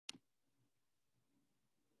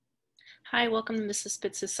Hi, welcome to Mrs.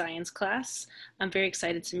 Spitz's science class. I'm very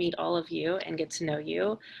excited to meet all of you and get to know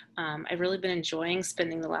you. I've really been enjoying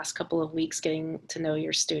spending the last couple of weeks getting to know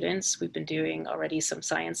your students. We've been doing already some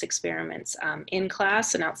science experiments in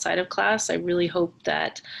class and outside of class. I really hope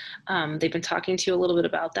that they've been talking to you a little bit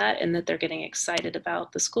about that and that they're getting excited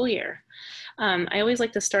about the school year. I always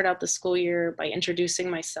like to start out the school year by introducing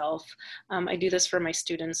myself. I do this for my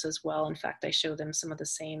students as well. In fact, I show them some of the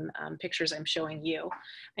same pictures I'm showing you.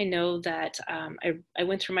 I know that I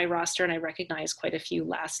went through my roster and I recognize quite a few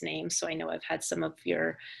last names. So I know I've had some of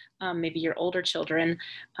your, maybe your older children.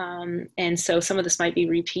 And so some of this might be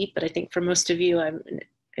repeat, but I think for most of you,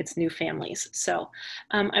 it's new families. So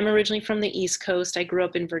I'm originally from the East Coast. I grew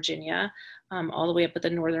up in Virginia, all the way up at the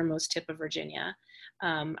northernmost tip of Virginia.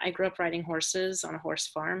 I grew up riding horses on a horse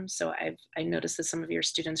farm, so I noticed that some of your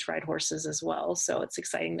students ride horses as well, so it's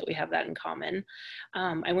exciting that we have that in common.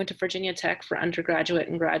 I went to Virginia Tech for undergraduate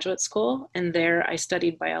and graduate school, and there I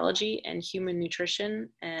studied biology and human nutrition,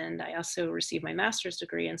 and I also received my master's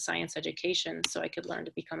degree in science education so I could learn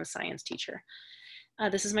to become a science teacher.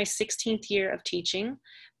 This is my 16th year of teaching.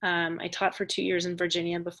 I taught for 2 years in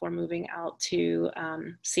Virginia before moving out to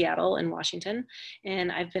Seattle and Washington.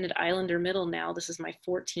 And I've been at Islander Middle now. This is my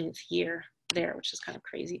 14th year there, which is kind of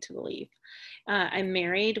crazy to believe. I'm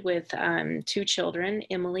married with two children,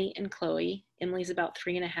 Emily and Chloe. Emily's about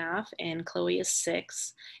 3.5 and Chloe is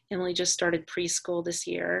 6. Emily just started preschool this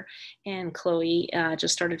year and Chloe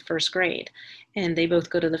just started first grade. And they both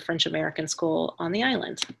go to the French American School on the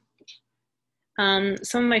island.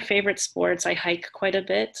 Some of my favorite sports, I hike quite a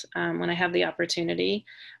bit when I have the opportunity.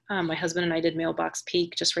 My husband and I did Mailbox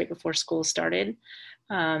Peak just right before school started.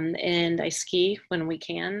 And I ski when we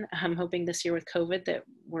can. I'm hoping this year with COVID that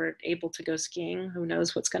we're able to go skiing. Who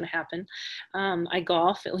knows what's going to happen. I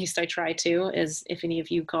golf, at least I try to. As if any of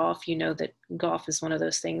you golf, you know that golf is one of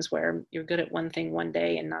those things where you're good at one thing one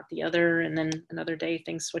day and not the other. And then another day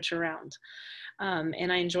things switch around.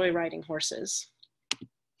 And I enjoy riding horses.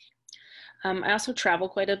 I also travel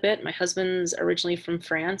quite a bit. My husband's originally from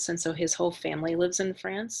France, and so his whole family lives in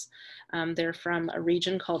France. They're from a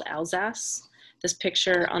region called Alsace. This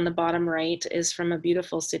picture on the bottom right is from a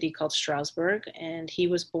beautiful city called Strasbourg, and he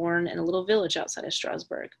was born in a little village outside of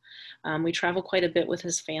Strasbourg. We travel quite a bit with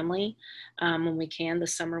his family when we can. The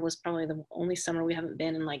summer was probably the only summer we haven't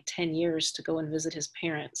been in like 10 years to go and visit his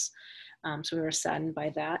parents. So we were saddened by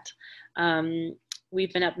that.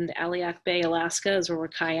 We've been up in the Aliak Bay, Alaska, is where we're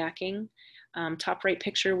kayaking. Top right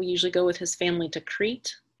picture, we usually go with his family to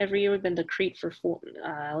Crete. Every year we've been to Crete for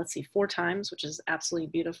 4 times, which is absolutely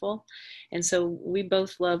beautiful. And so we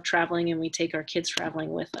both love traveling and we take our kids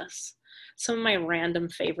traveling with us. Some of my random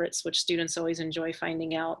favorites, which students always enjoy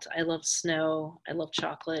finding out, I love snow, I love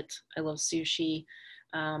chocolate, I love sushi.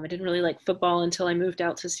 I didn't really like football until I moved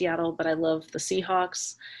out to Seattle, but I love the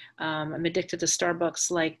Seahawks. I'm addicted to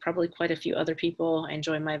Starbucks like probably quite a few other people. I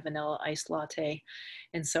enjoy my vanilla iced latte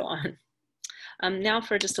and so on. Now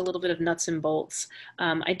for just a little bit of nuts and bolts.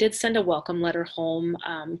 I did send a welcome letter home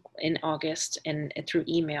in August and through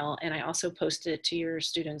email, and I also posted it to your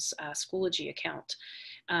students' Schoology account.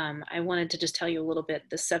 I wanted to just tell you a little bit.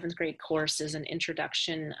 The 7th grade course is an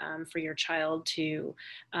introduction for your child to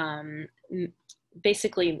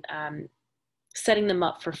basically setting them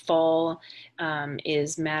up for fall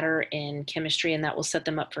is matter and chemistry, and that will set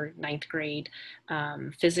them up for 9th grade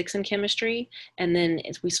physics and chemistry. And then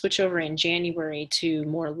as we switch over in January to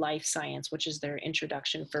more life science, which is their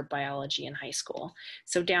introduction for biology in high school.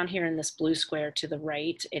 So down here in this blue square to the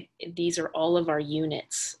right, these are all of our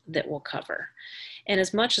units that we'll cover. And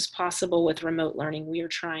as much as possible with remote learning, we are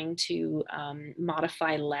trying to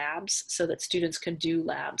modify labs so that students can do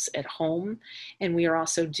labs at home. And we are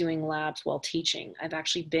also doing labs while teaching. I've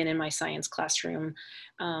actually been in my science classroom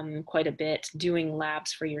quite a bit doing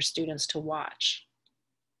labs for your students to watch.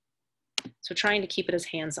 So trying to keep it as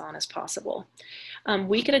hands-on as possible.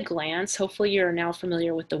 Week at a glance, hopefully you're now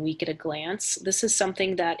familiar with the week at a glance. This is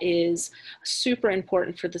something that is super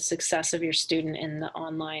important for the success of your student in the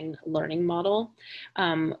online learning model.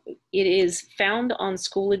 It is found on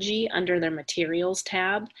Schoology under their materials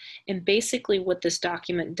tab. And basically what this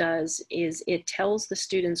document does is it tells the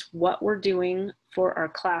students what we're doing for our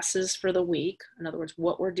classes for the week. In other words,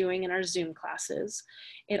 what we're doing in our Zoom classes.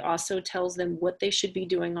 It also tells them what they should be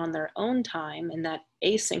doing on their own time in that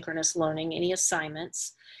asynchronous learning, any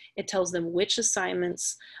assignments. It tells them which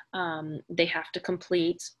assignments they have to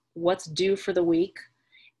complete, what's due for the week,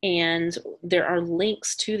 and there are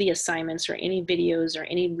links to the assignments or any videos or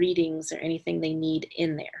any readings or anything they need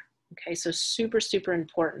in there. Okay, so super, super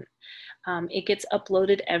important. It gets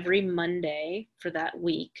uploaded every Monday for that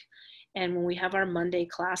week. And when we have our Monday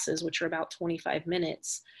classes, which are about 25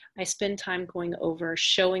 minutes, I spend time going over,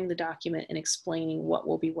 showing the document and explaining what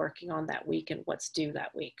we'll be working on that week and what's due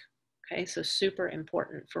that week. Okay, so super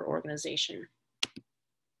important for organization.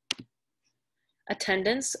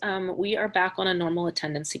 Attendance, we are back on a normal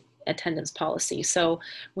attendance policy. So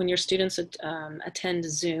when your students attend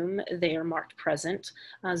Zoom, they are marked present.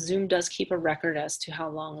 Zoom does keep a record as to how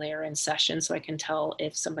long they are in session, so I can tell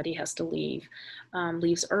if somebody has to leave,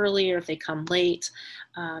 leaves early, or if they come late.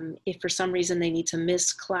 If for some reason they need to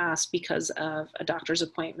miss class because of a doctor's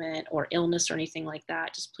appointment or illness or anything like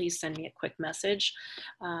that, just please send me a quick message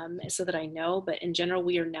so that I know. But in general,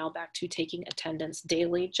 we are now back to taking attendance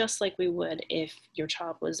daily, just like we would if your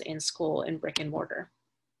child was in school in brick and mortar.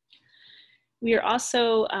 We are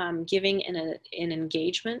also giving an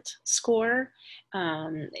engagement score.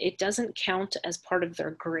 It doesn't count as part of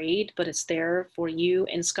their grade, but it's there for you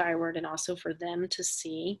and Skyward and also for them to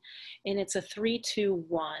see. And it's a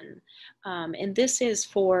 3-2-1. And this is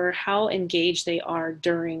for how engaged they are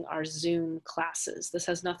during our Zoom classes. This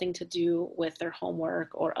has nothing to do with their homework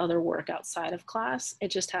or other work outside of class. It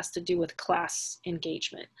just has to do with class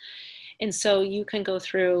engagement. And so you can go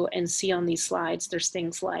through and see on these slides, there's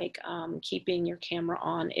things like keeping your camera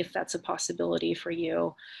on if that's a possibility for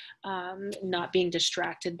you, not being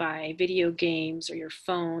distracted by video games or your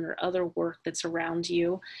phone or other work that's around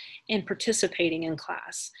you, and participating in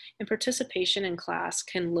class. And participation in class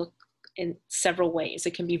can look in several ways.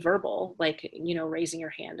 It can be verbal, like, you know, raising your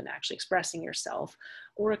hand and actually expressing yourself,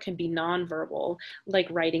 or it can be nonverbal, like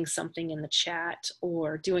writing something in the chat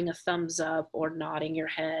or doing a thumbs up or nodding your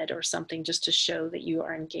head or something just to show that you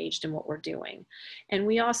are engaged in what we're doing. And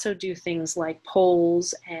we also do things like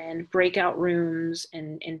polls and breakout rooms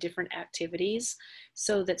and different activities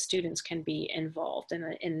so that students can be involved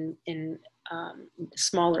in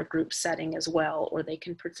smaller group setting as well, or they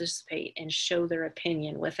can participate and show their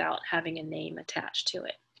opinion without having a name attached to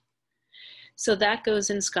it. So that goes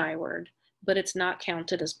in Skyward, but it's not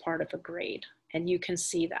counted as part of a grade. And you can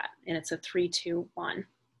see that, and it's a 3-2-1.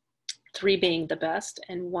 3 being the best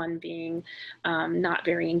and 1 being not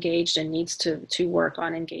very engaged and needs to work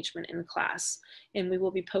on engagement in class. And we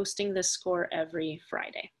will be posting this score every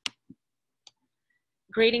Friday.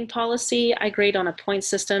 Grading policy, I grade on a point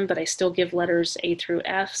system, but I still give letters A through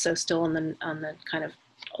F, so still on the kind of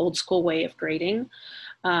old school way of grading.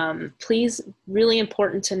 Please, really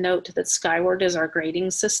important to note that Skyward is our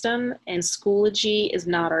grading system and Schoology is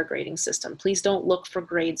not our grading system. Please don't look for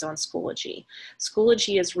grades on Schoology.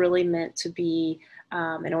 Schoology is really meant to be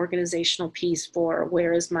an organizational piece for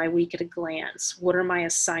where is my week at a glance, what are my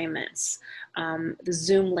assignments, the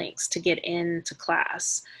Zoom links to get into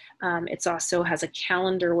class. It also has a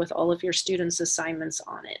calendar with all of your students' assignments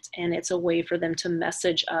on it, and it's a way for them to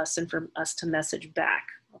message us and for us to message back,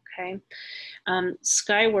 okay?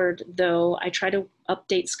 Skyward, though, I try to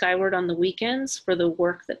update Skyward on the weekends for the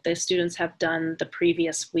work that the students have done the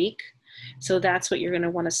previous week. So that's what you're going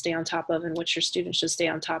to want to stay on top of and what your students should stay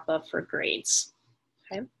on top of for grades,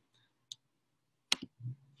 okay?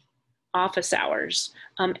 Office hours.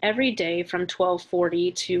 Every day from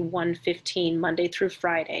 12:40 to 1:15, Monday through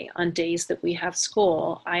Friday, on days that we have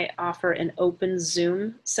school, I offer an open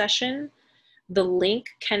Zoom session. The link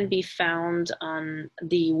can be found on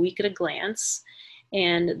the Week at a Glance,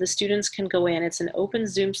 and the students can go in. It's an open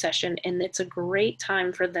Zoom session, and it's a great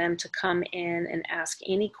time for them to come in and ask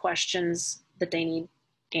any questions that they need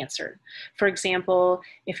answered. For example,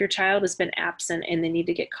 if your child has been absent and they need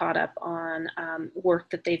to get caught up on work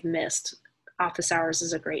that they've missed, office hours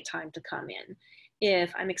is a great time to come in.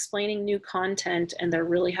 If I'm explaining new content and they're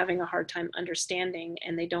really having a hard time understanding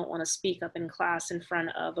and they don't want to speak up in class in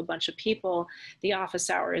front of a bunch of people, the office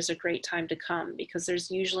hour is a great time to come because there's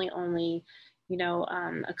usually only, you know,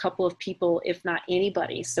 a couple of people, if not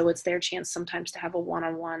anybody. So it's their chance sometimes to have a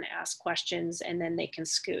one-on-one, ask questions, and then they can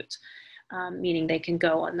scoot. Meaning they can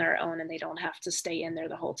go on their own and they don't have to stay in there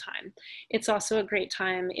the whole time. It's also a great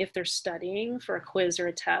time if they're studying for a quiz or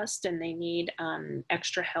a test and they need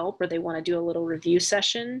extra help or they want to do a little review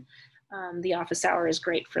session. The office hour is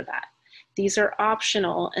great for that. These are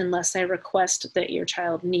optional unless I request that your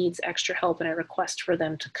child needs extra help and I request for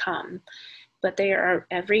them to come. But they are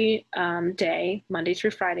every day, Monday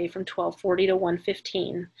through Friday from 12:40 to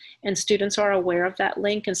 1:15. And students are aware of that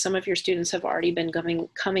link, and some of your students have already been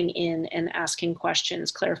coming in and asking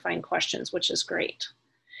questions, clarifying questions, which is great.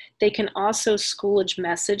 They can also Schoolage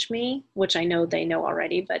message me, which I know they know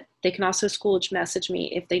already, but they can also Schoolage message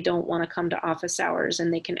me if they don't want to come to office hours,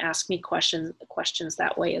 and they can ask me questions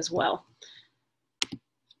that way as well.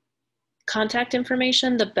 Contact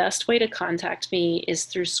information, the best way to contact me is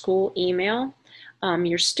through school email.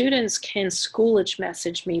 Your students can Schoolage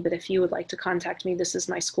message me, but if you would like to contact me, this is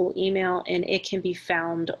my school email, and it can be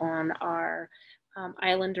found on our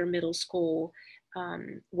Islander Middle School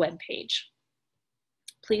webpage.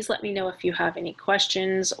 Please let me know if you have any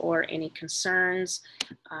questions or any concerns.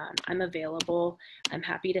 I'm available. I'm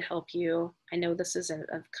happy to help you. I know this is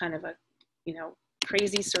a kind of a,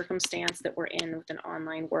 crazy circumstance that we're in with an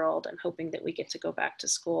online world. I'm hoping that we get to go back to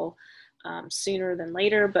school sooner than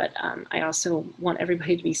later, but I also want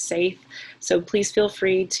everybody to be safe. So please feel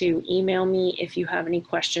free to email me if you have any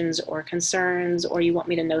questions or concerns, or you want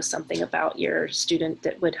me to know something about your student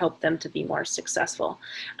that would help them to be more successful.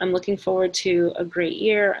 I'm looking forward to a great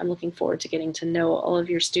year. I'm looking forward to getting to know all of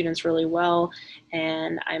your students really well,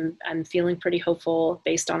 and I'm feeling pretty hopeful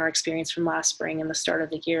based on our experience from last spring and the start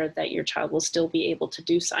of the year that your child will still be able to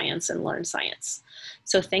do science and learn science.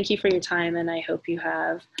 So thank you for your time, and I hope you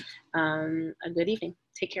have a good evening.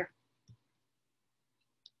 Take care.